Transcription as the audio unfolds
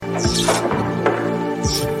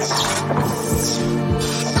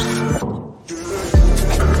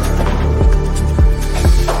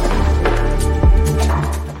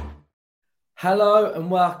Hello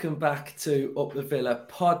and welcome back to Up the Villa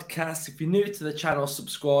podcast. If you're new to the channel,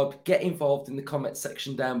 subscribe, get involved in the comment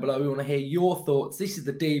section down below. We want to hear your thoughts. This is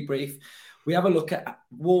the debrief. We have a look at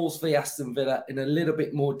Wolves v Aston Villa in a little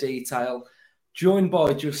bit more detail. Joined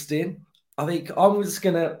by Justin. I think I'm just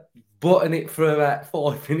going to button it for about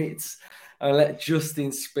 5 minutes and let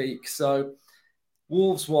Justin speak. So,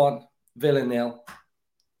 Wolves 1, Villa 0.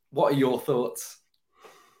 What are your thoughts?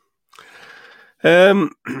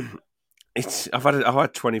 I've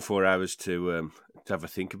had 24 hours to have a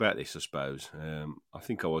think about this. I suppose I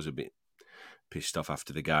think I was a bit pissed off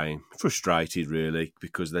after the game, frustrated really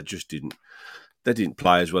because they didn't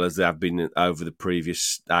play as well as they have been over the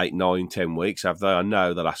previous 8, 9, 10 weeks, have they? I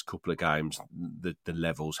know the last couple of games the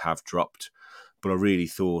levels have dropped, but I really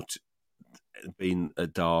thought being a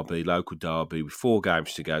derby, local derby with 4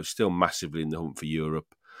 games to go, still massively in the hunt for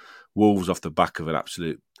Europe. Wolves off the back of an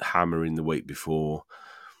absolute hammer in the week before.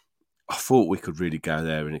 I thought we could really go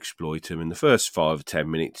there and exploit them. In the first 5 or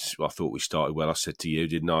 10 minutes, I thought we started well. I said to you,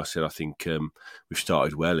 didn't I? I said, I think we've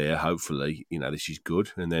started well here. Hopefully, this is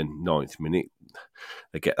good. And then 9th minute,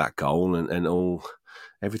 they get that goal and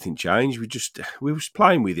everything changed. We was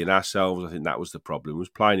playing within ourselves. I think that was the problem. We was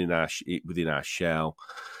playing within our shell.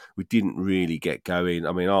 We didn't really get going.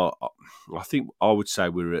 I mean, I think I would say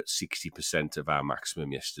we were at 60% of our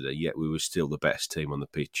maximum yesterday, yet we were still the best team on the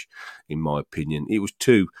pitch, in my opinion. It was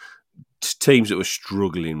two teams that were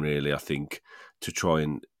struggling, really, I think, to try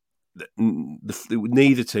and...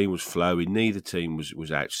 neither team was flowing. Neither team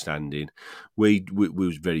was outstanding. We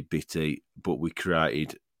was very bitty, but we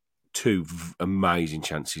created 2 amazing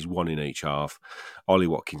chances, 1 in each half. Ollie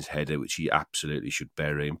Watkins' header, which he absolutely should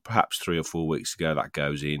bury in. Perhaps 3 or 4 weeks ago, that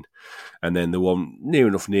goes in. And then the one near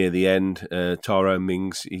the end, Tyrone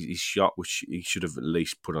Mings, his shot, which he should have at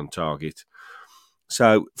least put on target.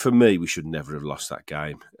 So, for me, we should never have lost that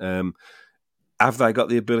game. Have they got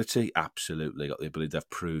the ability? Absolutely got the ability. They've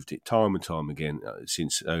proved it time and time again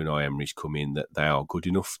since Unai Emery's come in that they are good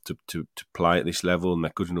enough to play at this level, and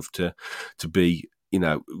they're good enough to be,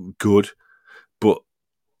 good. But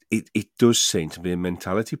it does seem to be a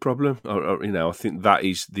mentality problem. I think that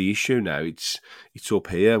is the issue now. It's up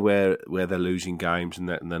here where they're losing games and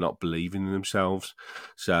they're not believing in themselves.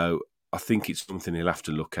 So I think it's something he'll have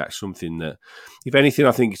to look at. Something that, if anything,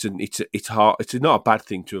 I think it's hard. It's not a bad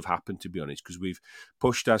thing to have happened, to be honest, because we've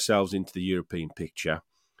pushed ourselves into the European picture,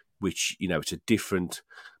 which it's a different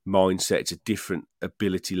mindset, it's a different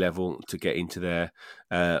ability level to get into there.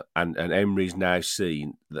 And Emery's now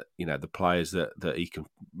seen that the players that he can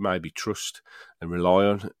maybe trust and rely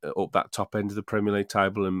on up that top end of the Premier League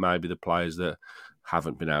table, and maybe the players that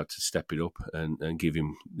haven't been able to step it up and give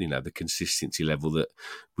him, the consistency level that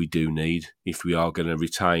we do need if we are going to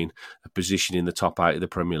retain a position in the top 8 of the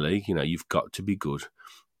Premier League. You've got to be good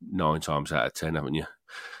 9 times out of 10, haven't you?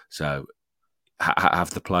 So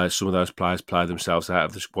have some of those players play themselves out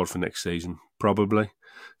of the squad for next season? Probably.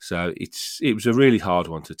 So it was a really hard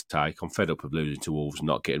one to take. I'm fed up of losing to Wolves and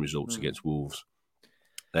not getting results against Wolves.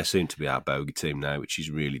 They seem to be our bogey team now, which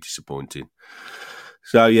is really disappointing.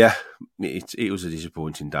 So, yeah, it was a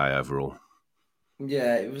disappointing day overall.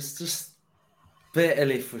 Yeah, it was just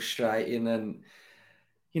bitterly frustrating. And,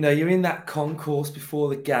 you're in that concourse before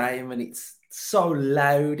the game and it's so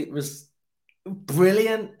loud. It was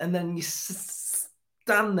brilliant. And then you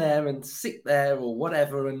stand there and sit there or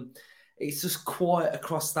whatever. And it's just quiet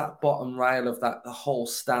across that bottom rail of the whole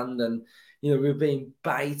stand. And, we're being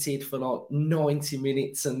baited for like 90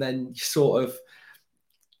 minutes. And then you sort of,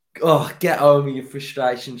 get home and your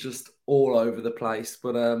frustration just all over the place.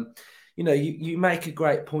 But, you make a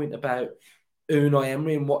great point about Unai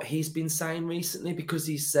Emery and what he's been saying recently, because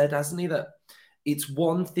he said, hasn't he, that it's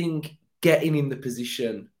one thing getting in the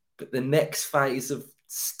position, but the next phase of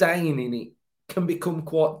staying in it can become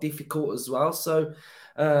quite difficult as well. So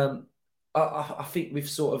I think we've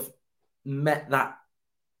sort of met that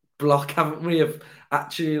block, haven't we, of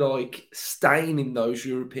actually like staying in those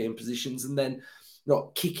European positions and then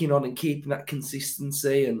not kicking on and keeping that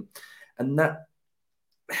consistency and that,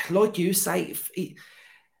 like you say,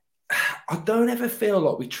 I don't ever feel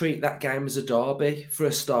like we treat that game as a derby for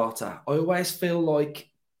a starter. I always feel like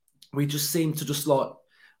we just seem to just like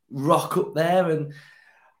rock up there, and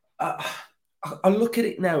I look at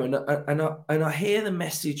it now and I hear the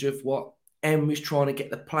message of what Emery's trying to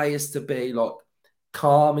get the players to be like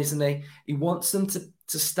calm, isn't he? He wants them to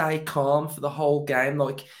stay calm for the whole game.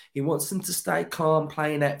 Like, he wants them to stay calm,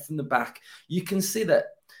 playing out from the back. You can see that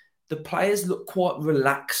the players look quite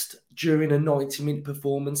relaxed during a 90-minute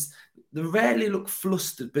performance. They rarely look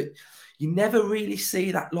flustered, but you never really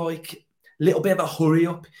see that like little bit of a hurry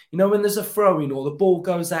up. You know, when there's a throw-in or the ball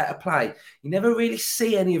goes out of play, you never really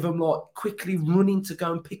see any of them like quickly running to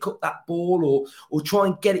go and pick up that ball or try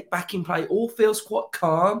and get it back in play. It all feels quite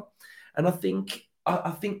calm. And I think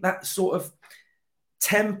that sort of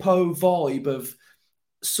tempo vibe of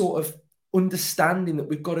sort of understanding that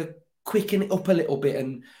we've got to quicken it up a little bit,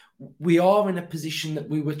 and we are in a position that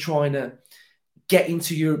we were trying to get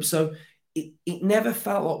into Europe. So it never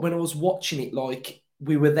felt like, when I was watching it, like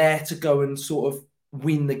we were there to go and sort of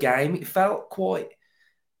win the game. It felt quite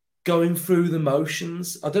going through the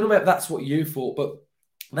motions. I don't know if that's what you thought,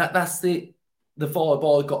 but that's the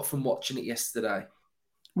vibe I got from watching it yesterday.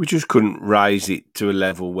 We just couldn't raise it to a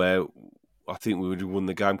level where I think we would have won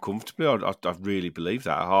the game comfortably. I really believe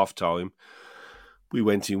that. At half time, we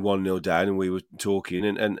went in 1-0 down and we were talking,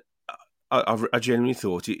 and I genuinely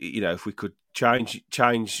thought, if we could change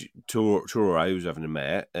Traore, who was having a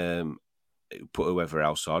mare, put whoever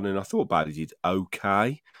else on, and I thought Bailey did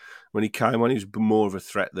okay. When he came on, he was more of a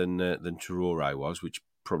threat than Traore was, which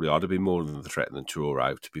probably ought to be more than the threat than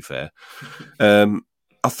Traore, to be fair.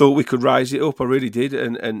 I thought we could raise it up. I really did.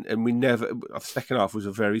 And we never... The second half was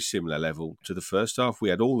a very similar level to the first half. We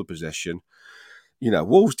had all the possession.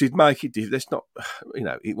 Wolves did make it... That's not...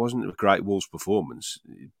 it wasn't a great Wolves performance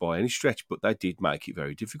by any stretch, but they did make it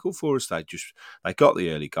very difficult for us. They got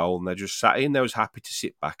the early goal and they just sat in. They was happy to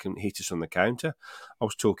sit back and hit us on the counter. I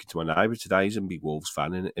was talking to my neighbour today. He's a big Wolves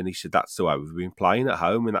fan, and he said that's the way we've been playing at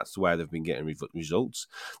home, and that's the way they've been getting results.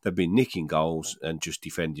 They've been nicking goals and just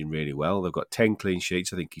defending really well. They've got 10 clean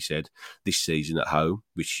sheets, I think he said, this season at home,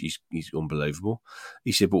 which is unbelievable.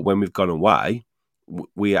 He said, but when we've gone away,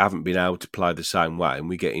 we haven't been able to play the same way, and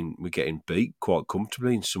we're getting beat quite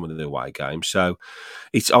comfortably in some of the away games. So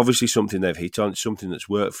it's obviously something they've hit on. It's something that's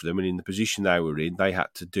worked for them, and in the position they were in, they had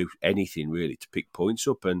to do anything really to pick points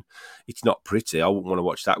up, and it's not pretty. I wouldn't want to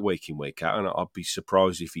watch that week in, week out, and I'd be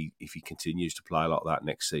surprised if he continues to play like that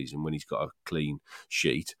next season when he's got a clean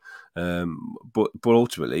sheet. But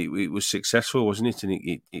ultimately it was successful, wasn't it?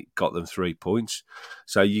 And it got them 3 points.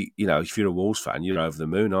 So if you're a Wolves fan, you're over the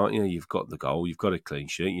moon, aren't you? You've got the goal, you've got a clean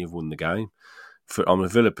sheet, you've won the game. On a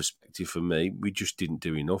Villa perspective, for me, we just didn't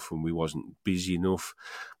do enough, and we wasn't busy enough.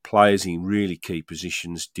 Players in really key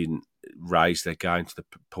positions didn't raise their game to the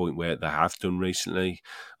point where they have done recently.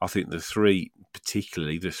 I think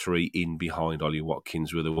particularly the three in behind Ollie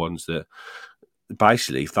Watkins, were the ones that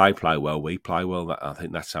basically, if they play well, we play well. I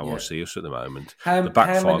think that's how I see us at the moment. The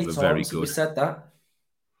back five are very good. We said that.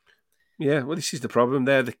 Yeah, well, this is the problem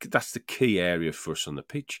there. That's the key area for us on the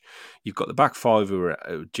pitch. You've got the back five who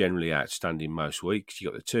are generally outstanding most weeks.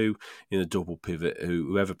 You've got the two in the double pivot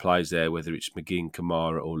whoever plays there, whether it's McGinn,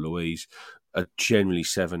 Kamara or Louise, are generally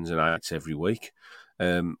 7s and 8s every week.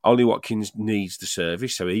 Ollie Watkins needs the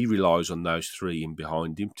service, so he relies on those three in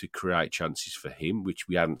behind him to create chances for him, which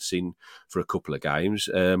we haven't seen for a couple of games.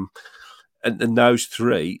 And those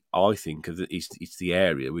three, I think, it's the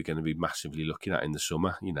area we're going to be massively looking at in the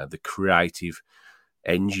summer. The creative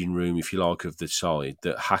engine room, if you like, of the side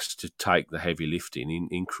that has to take the heavy lifting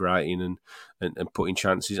in creating and putting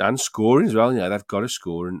chances and scoring as well. They've got to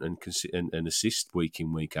score and assist week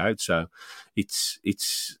in, week out. So it's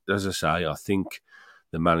as I say, I think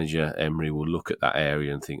the manager, Emery, will look at that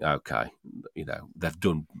area and think, okay, they've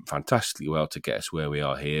done fantastically well to get us where we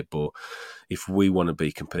are here, but if we want to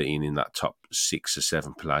be competing in that top 6 or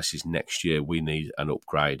 7 places next year, we need an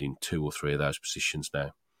upgrade in 2 or 3 of those positions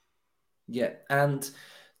now. Yeah, and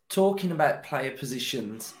talking about player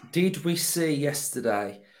positions, did we see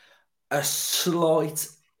yesterday a slight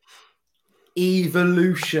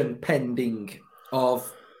evolution pending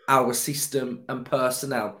of our system and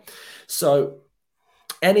personnel? So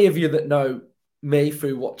any of you that know me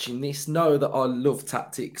through watching this know that I love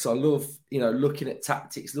tactics. I love, looking at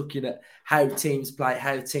tactics, looking at how teams play,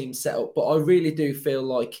 how teams set up. But I really do feel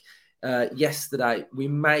like yesterday we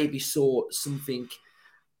maybe saw something,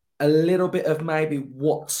 a little bit of maybe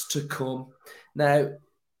what's to come. Now,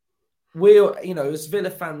 as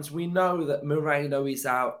Villa fans, we know that Moreno is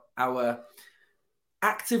our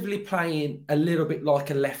actively playing a little bit like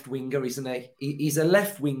a left winger, isn't he? He's a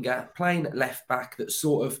left winger playing at left back that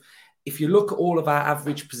sort of, if you look at all of our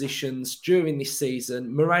average positions during this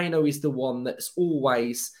season, Moreno is the one that's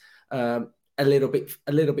always a little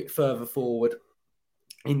bit further forward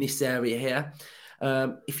in this area here.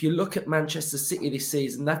 If you look at Manchester City this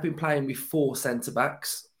season, they've been playing with 4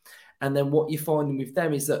 centre-backs. And then what you're finding with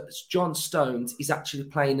them is that John Stones is actually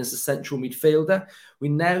playing as a central midfielder.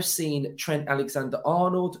 We're now seeing Trent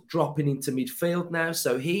Alexander-Arnold dropping into midfield now.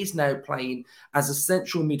 So he's now playing as a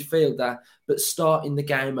central midfielder, but starting the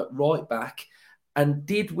game at right back. And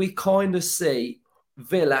did we kind of see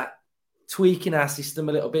Villa tweaking our system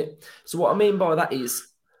a little bit. So what I mean by that is,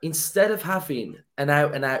 instead of having an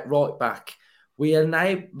out-and-out right back,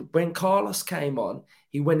 when Carlos came on,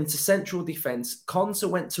 he went into central defence. Konsa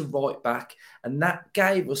went to right back, and that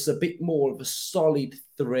gave us a bit more of a solid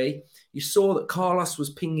three. You saw that Carlos was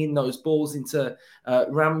pinging those balls into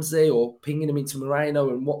Ramsey or pinging them into Moreno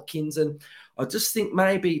and Watkins. And I just think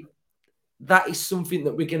maybe that is something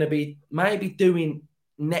that we're going to be maybe doing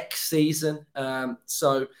next season.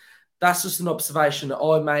 So that's just an observation that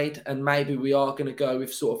I made. And maybe we are going to go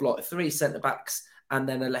with sort of like 3 centre-backs and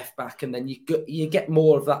then a left-back. And then you get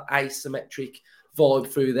more of that asymmetric vibe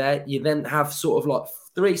through there. You then have sort of like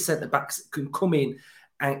 3 centre-backs that can come in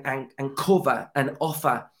and cover and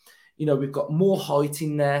offer. You know, we've got more height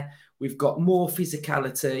in there. We've got more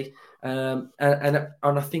physicality. And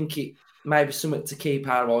I think it may be something to keep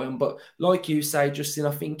our eye on. But like you say, Justin,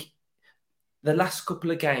 I think the last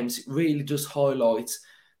couple of games really does highlight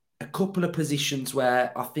a couple of positions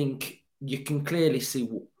where I think you can clearly see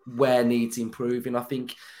where needs improving. I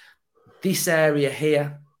think this area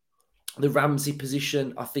here, the Ramsey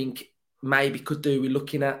position, I think maybe could do with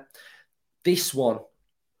looking at. This one,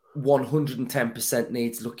 110%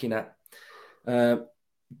 needs looking at.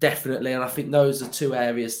 Definitely. And I think those are 2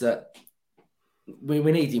 areas that we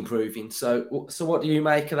need improving. So what do you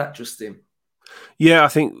make of that, Justin? Yeah, I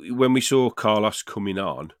think when we saw Carlos coming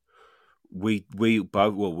on, we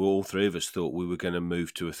both, well, all 3 of us thought we were going to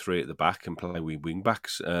move to a 3 at the back and play with wing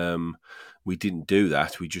backs. We didn't do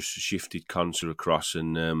that. We just shifted Konsa across,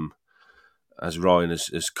 and as Ryan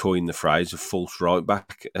has coined the phrase, a false right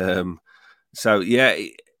back. So yeah,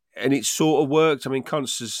 and it sort of worked. I mean,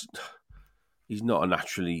 Konsa's, he's not a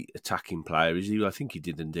naturally attacking player, is he? I think he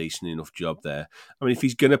did a decent enough job there. I mean, if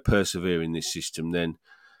he's going to persevere in this system, then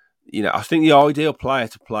I think the ideal player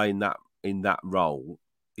to play in that role,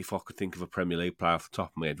 if I could think of a Premier League player off the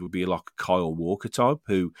top of my head, would be like a Kyle Walker type,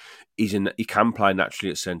 who he can play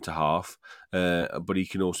naturally at centre half, but he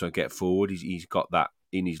can also get forward. He's got that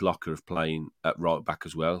in his locker of playing at right back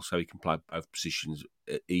as well, so he can play both positions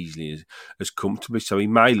easily as comfortably. So he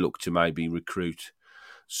may look to maybe recruit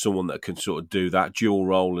someone that can sort of do that dual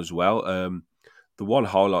role as well. The one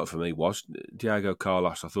highlight for me was Diego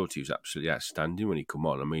Carlos. I thought he was absolutely outstanding when he come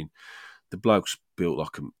on. I mean, the bloke's built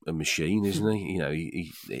like a machine, isn't he? You know,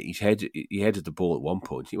 he headed the ball at one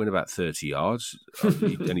point. He went about 30 yards,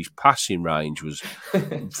 and his passing range was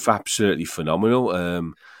absolutely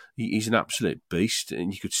phenomenal. He's an absolute beast,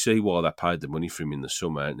 and you could see why they paid the money for him in the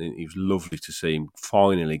summer. And it was lovely to see him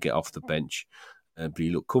finally get off the bench. But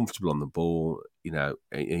he looked comfortable on the ball, and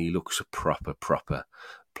he looks a proper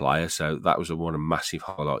player. So that was a massive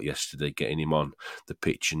highlight yesterday, getting him on the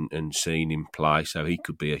pitch and seeing him play. So he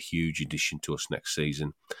could be a huge addition to us next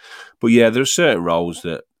season. But yeah, there are certain roles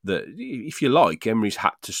that if you like, Emery's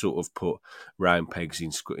had to sort of put round pegs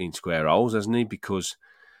in square holes, hasn't he? Because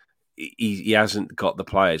he hasn't got the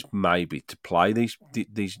players maybe to play these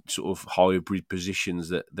sort of hybrid positions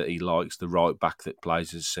that he likes. The right back that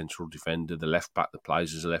plays as a central defender, the left back that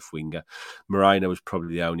plays as a left winger. Moreno was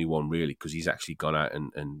probably the only one really, because he's actually gone out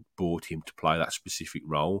and bought him to play that specific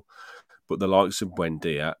role. But the likes of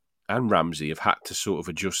Buendia and Ramsey have had to sort of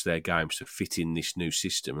adjust their games to fit in this new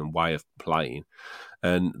system and way of playing.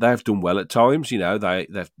 And they've done well at times. They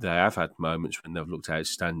have had moments when they've looked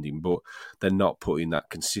outstanding, but they're not putting that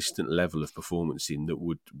consistent level of performance in that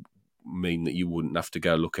would mean that you wouldn't have to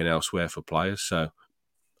go looking elsewhere for players. So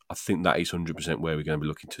I think that is 100% where we're going to be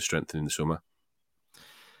looking to strengthen in the summer.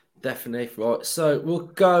 Definitely. Right. So we'll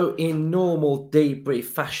go in normal debrief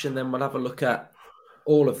fashion, then we'll have a look at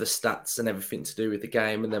all of the stats and everything to do with the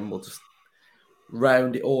game, and then we'll just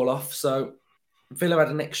round it all off. So Villa had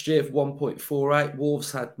an XG of 1.48.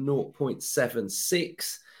 Wolves had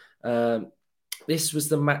 0.76. This was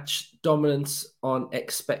the match dominance on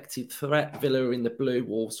expected threat. Villa are in the blue,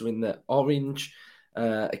 Wolves are in the orange.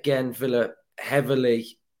 Again, Villa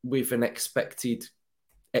heavily with an expected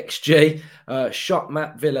XG. Shot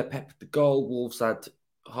map, Villa peppered the goal. Wolves had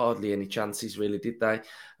hardly any chances, really, did they?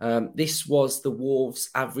 This was the Wolves'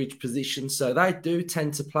 average position. So they do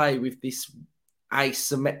tend to play with this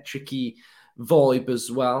asymmetric vibe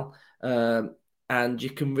as well. And you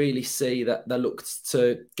can really see that they looked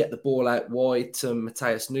to get the ball out wide to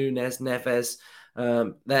Mateus Nunes, Neves.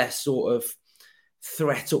 Their sort of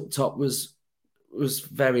threat up top was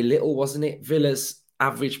very little, wasn't it? Villa's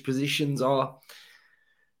average positions are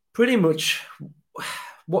pretty much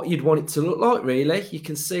what you'd want it to look like, really. You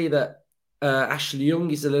can see that Ashley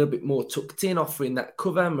Young is a little bit more tucked in, offering that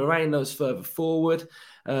cover. Moreno's further forward.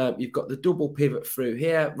 You've got the double pivot through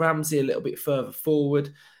here. Ramsey a little bit further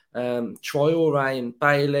forward. Traore and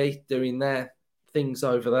Bailey doing their things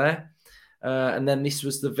over there. And then this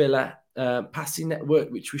was the Villa passing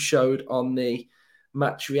network, which we showed on the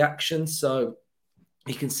match reaction. So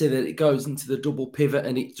you can see that it goes into the double pivot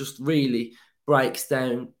and it just really breaks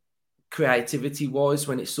down creativity-wise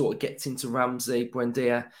when it sort of gets into Ramsey,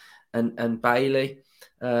 Buendia and Bailey.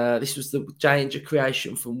 This was the danger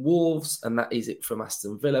creation from Wolves, and that is it from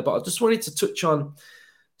Aston Villa. But I just wanted to touch on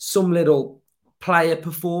some little player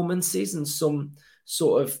performances and some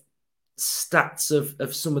sort of stats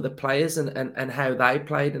of some of the players and how they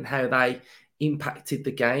played and how they impacted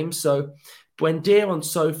the game. So Buendia on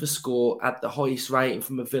SofaScore had the highest rating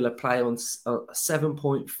from a Villa player on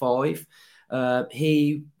 7.5.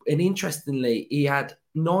 And interestingly, he had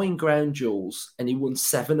 9 ground duels and he won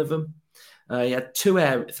 7 of them. He had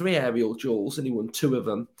 3 aerial duels and he won 2 of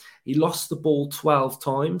them. He lost the ball 12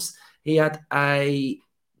 times. He had a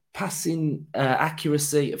passing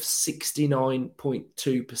accuracy of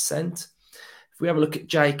 69.2%. If we have a look at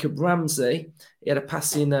Jacob Ramsey, he had a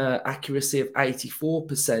passing accuracy of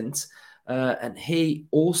 84%. And he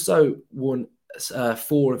also won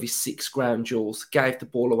 4 of his 6 ground duels, gave the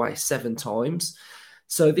ball away 7 times.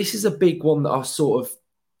 So this is a big one that I've sort of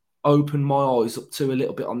opened my eyes up to a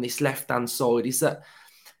little bit on this left-hand side, is that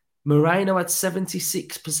Moreno had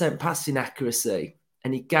 76% passing accuracy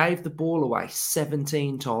and he gave the ball away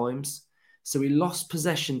 17 times. So he lost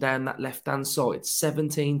possession down that left-hand side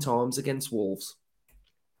 17 times against Wolves.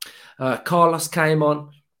 Carlos came on,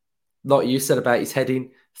 like you said about his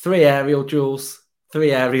heading, 3 aerial duels,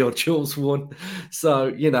 3 aerial duels won. So,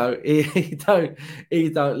 you know, he don't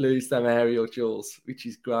lose them aerial duels, which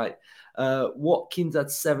is great. Watkins had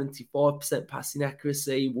 75% passing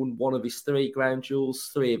accuracy, won 1 of his 3 ground duels,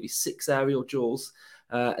 3 of his 6 aerial duels.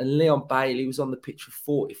 And Leon Bailey was on the pitch for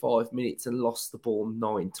 45 minutes and lost the ball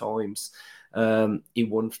 9 times. He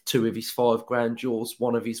won 2 of his 5 ground duels,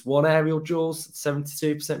 1 of his 1 aerial duels,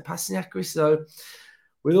 72% passing accuracy. So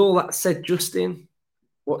with all that said, Justin,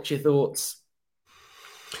 what's your thoughts?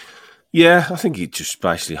 Yeah, I think it just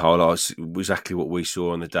basically highlights exactly what we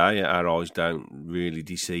saw on the day. Our eyes don't really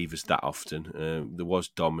deceive us that often. There was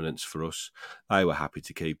dominance for us. They were happy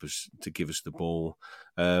to give us the ball.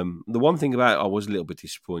 The one thing about I was a little bit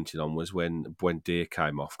disappointed on was when Buendia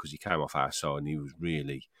came off, because he came off our side and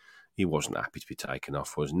he wasn't happy to be taken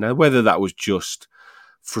off, wasn't he? Now, whether that was just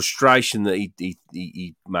frustration that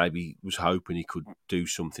he maybe was hoping he could do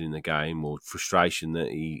something in the game, or frustration that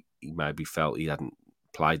he maybe felt he hadn't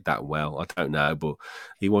played that well, I don't know, but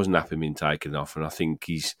he wasn't happy being taken off, and I think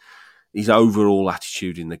his overall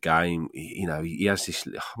attitude in the game, you know, he has this,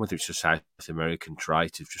 whether it's a South American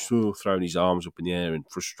trait of just throwing his arms up in the air and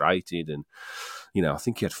frustrated, and you know, I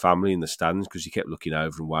think he had family in the stands because he kept looking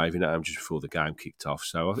over and waving at him just before the game kicked off.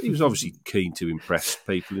 So he was obviously keen to impress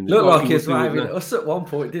people. Looked like he was waving at us at one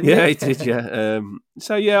point, didn't he? Yeah, he did. Yeah.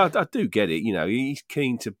 So yeah, I do get it. You know, he's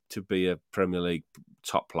keen to be a Premier League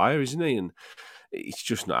top player, isn't he? And it's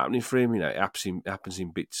just not happening for him. You know, it happens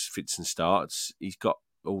in bits, fits and starts. He's got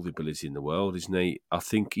all the ability in the world, isn't he? I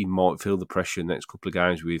think he might feel the pressure in the next couple of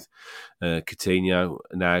games with Coutinho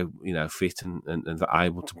now, you know, fit and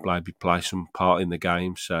able to maybe play some part in the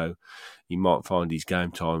game. So he might find his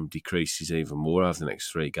game time decreases even more over the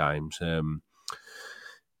next 3 games.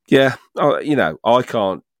 Yeah, you know, I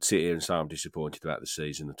can't sit here and say I'm disappointed about the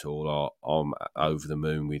season at all. I'm over the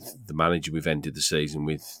moon with the manager we've ended the season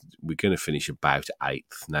with. We're going to finish about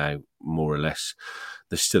 8th now, more or less.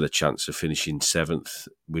 There's still a chance of finishing 7th.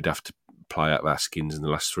 We'd have to play out of our skins in the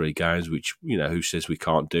last 3 games, which, you know, who says we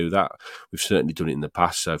can't do that? We've certainly done it in the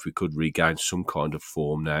past, so if we could regain some kind of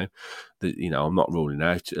form now, you know, I'm not ruling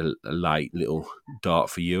out a late little dart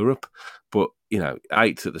for Europe, but, you know,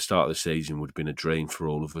 8th at the start of the season would have been a dream for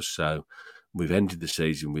all of us, so we've ended the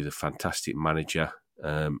season with a fantastic manager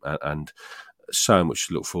and so much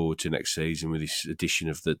to look forward to next season with this addition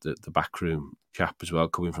of the backroom chap as well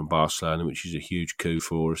coming from Barcelona, which is a huge coup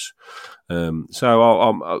for us.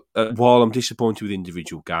 So while I'm disappointed with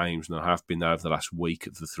individual games, and I have been over the last week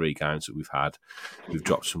of the 3 games that we've had, we've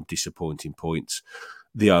dropped some disappointing points.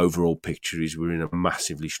 The overall picture is we're in a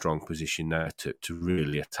massively strong position now to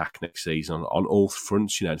really attack next season on all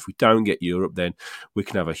fronts. You know, if we don't get Europe, then we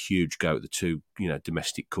can have a huge go at the 2, you know,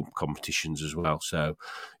 domestic competitions as well. So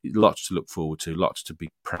lots to look forward to, lots to be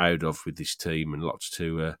proud of with this team, and lots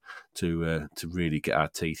to really get our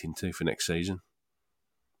teeth into for next season.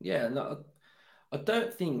 Yeah, no, I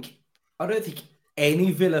don't think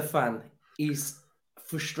any Villa fan is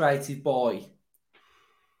frustrated by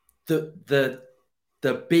the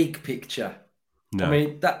big picture. No. I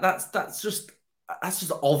mean, that's just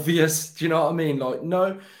obvious. Do you know what I mean? Like,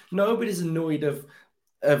 nobody's annoyed of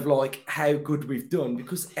of like how good we've done,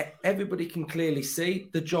 because everybody can clearly see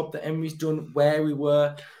the job that Emery's done, where we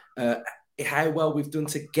were, how well we've done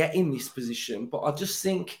to get in this position. But I just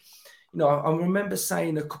think, I remember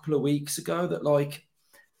saying a couple of weeks ago that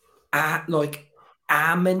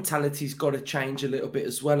our mentality's got to change a little bit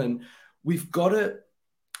as well, and we've got to.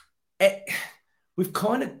 We've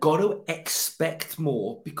kind of got to expect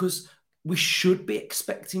more, because we should be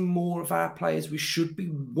expecting more of our players. We should be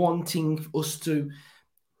wanting us to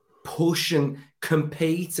push and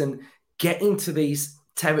compete and get into these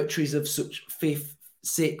territories of such fifth,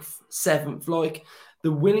 sixth, seventh. Like,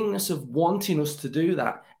 the willingness of wanting us to do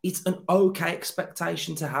that, it's an okay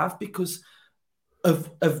expectation to have, because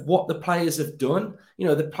of what the players have done.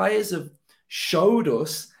 The players have showed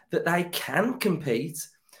us that they can compete.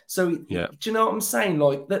 So, do you know what I'm saying?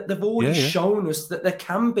 Like, that they've already shown us that they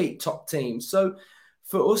can beat top teams. So,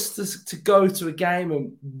 for us to go to a game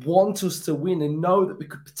and want us to win and know that we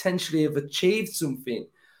could potentially have achieved something,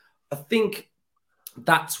 I think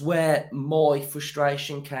that's where my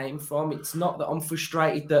frustration came from. It's not that I'm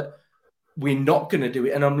frustrated that we're not going to do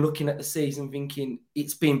it, and I'm looking at the season thinking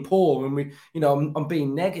it's been poor and I'm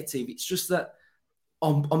being negative. It's just that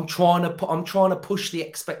I'm trying to push the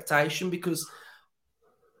expectation, because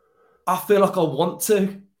I feel like I want to.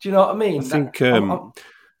 Do you know what I mean?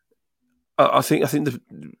 I think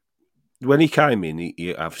when he came in,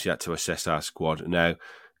 he obviously had to assess our squad. Now,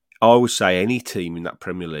 I would say any team in that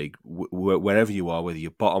Premier League, wherever you are, whether you're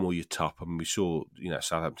bottom or you're top, I mean, we saw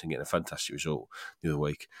Southampton getting a fantastic result the other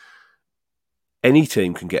week. Any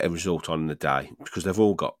team can get a result on the day, because they've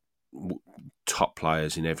all got top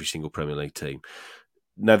players in every single Premier League team.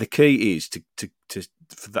 Now, the key is to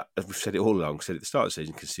for that, as we've said it all along, said at the start of the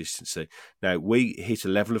season, consistency. Now, we hit a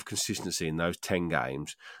level of consistency in those 10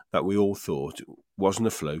 games that we all thought wasn't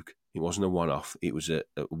a fluke. It wasn't a one-off. It was a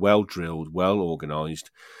well-drilled,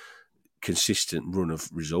 well-organised, consistent run of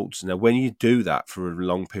results. Now, when you do that for a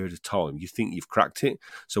long period of time, you think you've cracked it.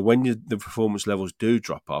 So when the performance levels do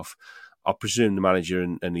drop off, I presume the manager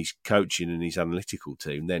and his coaching and his analytical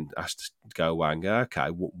team then has to go away and go, okay,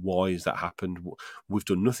 why has that happened? We've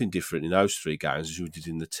done nothing different in those 3 games as we did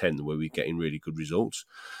in the 10, where we're getting really good results.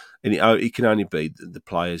 And it can only be the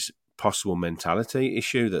players' possible mentality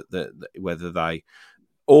issue, that whether they...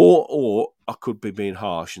 Or I could be being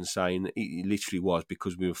harsh and saying it literally was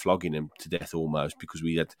because we were flogging them to death almost, because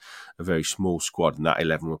we had a very small squad and that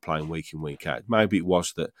 11 were playing week in, week out. Maybe it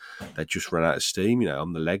was that they just ran out of steam,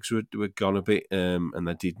 and the legs were gone a bit, and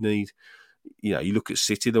they did need... you look at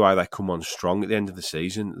City, the way they come on strong at the end of the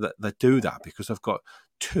season, they do that because they've got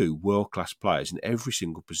 2 world-class players in every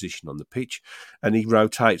single position on the pitch, and he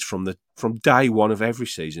rotates from day one of every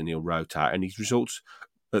season. He'll rotate, and his results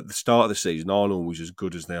at the start of the season aren't always as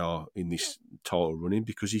good as they are in this title running,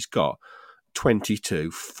 because he's got 22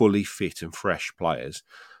 fully fit and fresh players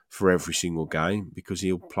for every single game, because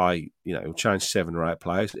he'll play, he'll change 7 or 8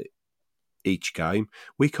 players each game.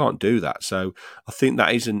 We can't do that. So I think there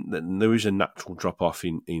is a natural drop off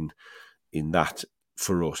in that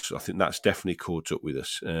for us. I think that's definitely caught up with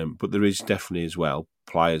us. But there is definitely as well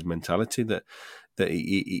players' mentality that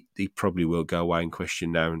he probably will go away and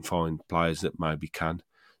question now and find players that maybe can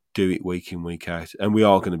do it week in, week out. And we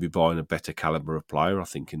are going to be buying a better calibre of player, I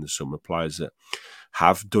think, in the summer. Players that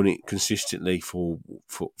have done it consistently for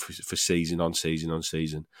season on season on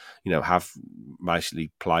season. Have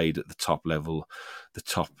basically played at the top level, the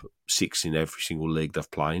top 6 in every single league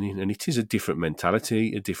they've played in. And it is a different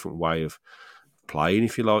mentality, a different way of playing,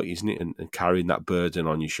 if you like, isn't it? And carrying that burden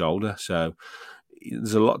on your shoulder. So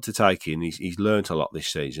there's a lot to take in. He's learnt a lot this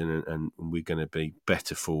season, and we're going to be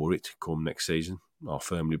better for it come next season. I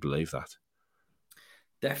firmly believe that.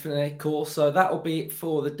 Definitely, cool. So that'll be it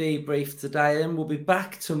for the debrief today. And we'll be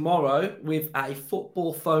back tomorrow with a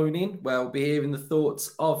football phone-in where we'll be hearing the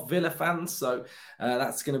thoughts of Villa fans. So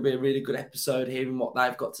that's going to be a really good episode, hearing what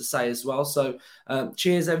they've got to say as well. So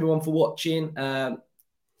cheers, everyone, for watching.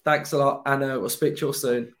 Thanks a lot, and we'll speak to you all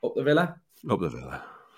soon. Up the Villa. Up the Villa.